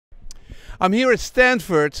I'm here at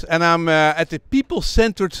Stanford, and I'm at the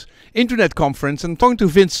People-Centered Internet Conference, and I'm talking to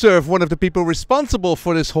Vint Cerf, one of the people responsible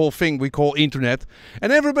for this whole thing we call Internet.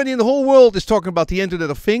 And everybody in the whole world is talking about the Internet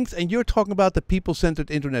of Things, and you're talking about the People-Centered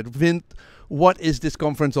Internet. Vint, what is this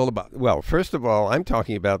conference all about? Well, first of all, I'm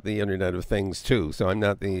talking about the Internet of Things too, so I'm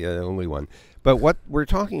not the only one. But what we're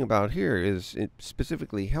talking about here is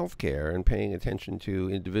specifically healthcare and paying attention to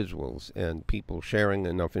individuals and people sharing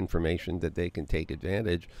enough information that they can take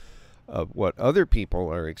advantage of what other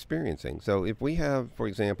people are experiencing. So if we have, for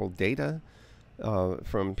example, data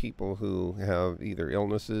from people who have either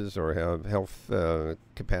illnesses or have health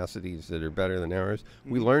capacities that are better than ours,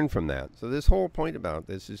 we learn from that. So this whole point about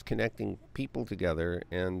this is connecting people together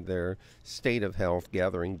and their state of health,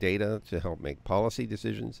 gathering data to help make policy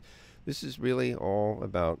decisions. This is really all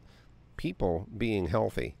about people being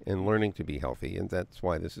healthy and learning to be healthy, and that's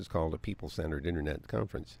why this is called a People-Centered Internet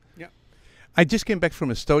Conference. Yeah. I just came back from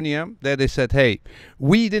Estonia. There they said, hey,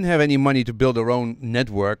 we didn't have any money to build our own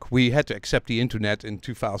network. We had to accept the internet in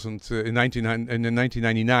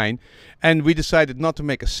 1999. And we decided not to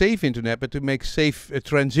make a safe internet, but to make safe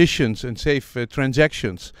transitions and safe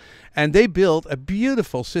transactions. And they built a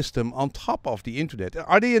beautiful system on top of the internet.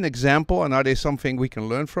 Are they an example, and are they something we can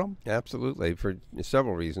learn from? Absolutely, for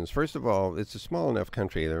several reasons. First of all, it's a small enough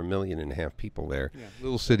country. There are 1.5 million people there. Yeah,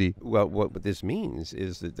 little city. Well, what this means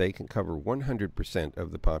is that they can cover 100%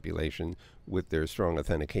 of the population with their strong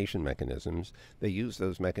authentication mechanisms. They use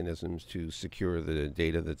those mechanisms to secure the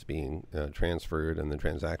data that's being transferred and the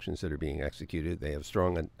transactions that are being executed. They have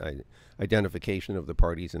strong identification of the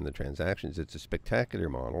parties in the transactions. It's a spectacular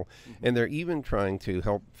model. And they're even trying to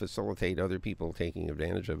help facilitate other people taking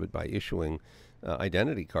advantage of it by issuing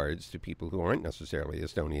identity cards to people who aren't necessarily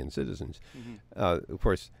Estonian citizens. Of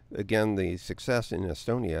course, again, the success in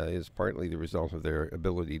Estonia is partly the result of their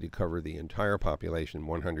ability to cover the entire population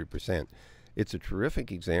 100%. It's a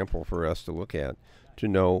terrific example for us to look at to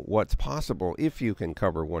know what's possible if you can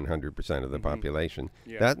cover 100% of the population.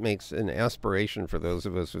 Yeah. That makes an aspiration for those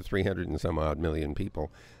of us with 300 and some odd million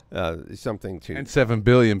people something to... And 7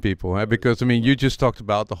 billion people, because, I mean, you just talked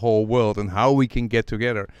about the whole world and how we can get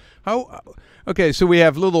together. Okay, so we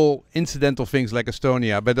have little incidental things like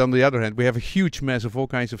Estonia, but on the other hand, we have a huge mess of all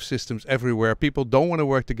kinds of systems everywhere. People don't want to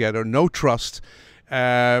work together, no trust.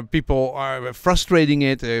 People are frustrating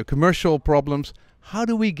it, commercial problems. How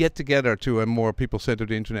do we get together to a more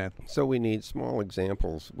people-centered internet? So we need small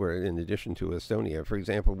examples where, in addition to Estonia, for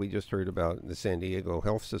example, we just heard about the San Diego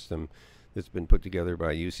health system that's been put together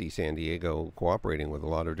by UC San Diego, cooperating with a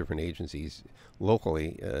lot of different agencies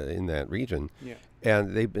locally in that region. Yeah.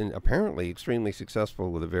 And they've been apparently extremely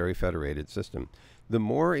successful with a very federated system. The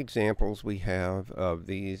more examples we have of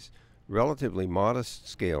these relatively modest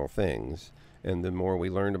scale things, and the more we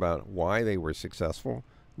learn about why they were successful,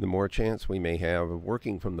 the more chance we may have of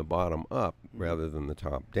working from the bottom up rather than the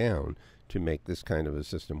top down to make this kind of a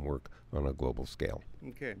system work on a global scale.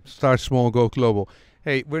 Okay, start small, go global.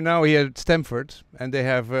 Hey, we're now here at Stanford, and they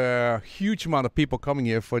have a huge amount of people coming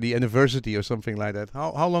here for the anniversary or something like that.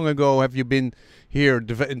 How long ago have you been here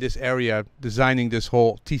in this area designing this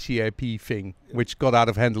whole TCP thing, which got out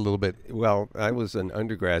of hand a little bit? Well, I was an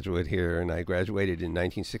undergraduate here, and I graduated in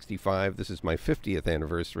 1965. This is my 50th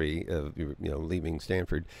anniversary of leaving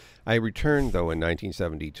Stanford. I returned, though, in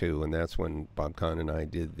 1972, and that's when Bob Kahn and I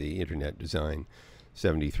did the internet design.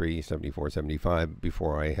 73, 74, 75,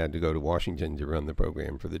 before I had to go to Washington to run the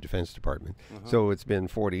program for the Defense Department. So it's been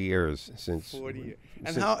 40 years since. 40 years.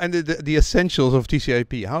 And the essentials of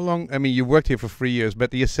TCP, how long, I mean, you worked here for 3 years,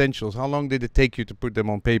 but the essentials, how long did it take you to put them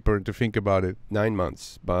on paper and to think about it? 9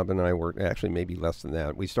 months. Bob and I worked, actually maybe less than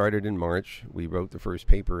that. We started in March, we wrote the first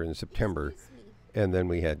paper in September, and then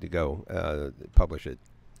we had to go publish it.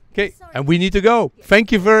 Okay, and we need to go.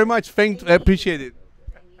 Thank you very much. I appreciate it.